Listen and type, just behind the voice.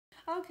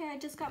Okay, I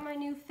just got my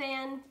new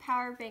fan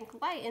power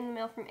bank light in the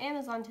mail from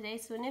Amazon today.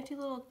 So a nifty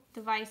little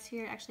device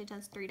here. It actually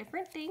does 3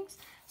 different things.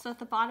 So at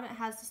the bottom it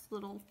has this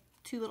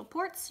two little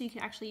ports, so you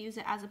can actually use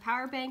it as a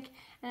power bank,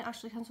 and it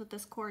actually comes with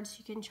this cord so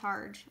you can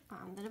charge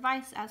the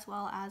device as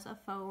well as a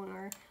phone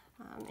or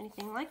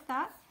anything like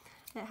that.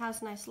 It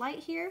has a nice light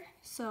here,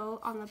 so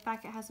on the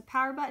back it has a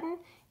power button.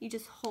 You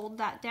just hold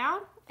that down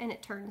and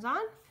it turns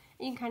on.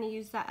 You can kind of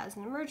use that as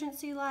an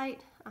emergency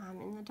light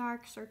in the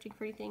dark, searching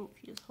for anything.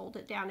 If you just hold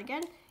it down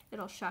again,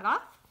 it'll shut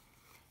off.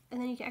 And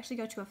then you can actually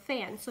go to a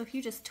fan. So if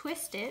you just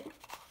twist it,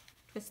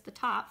 twist the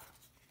top,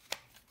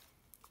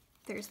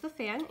 there's the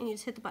fan, and you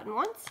just hit the button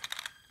once,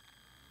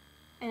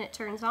 and it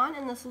turns on.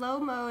 In this low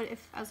mode,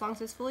 as long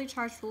as it's fully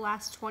charged, will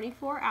last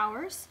 24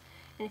 hours.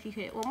 And if you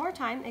hit it one more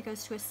time, it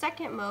goes to a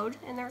second mode,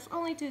 and there's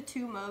only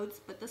two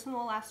modes, but this one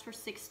will last for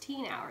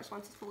 16 hours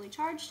once it's fully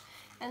charged.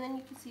 And then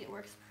you can see it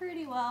works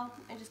pretty well.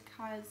 It just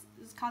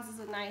causes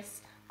a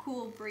nice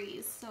cool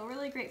breeze. So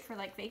really great for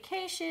like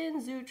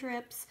vacation, zoo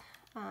trips,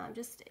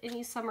 just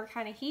any summer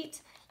kind of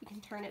heat. You can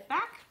turn it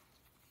back.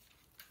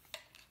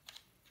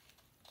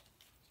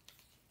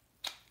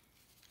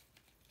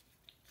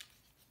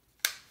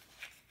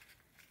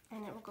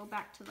 And it will go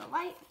back to the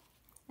light.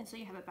 And so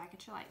you have it back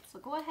at your light. So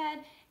go ahead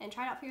and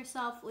try it out for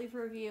yourself, leave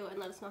a review, and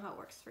let us know how it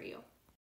works for you.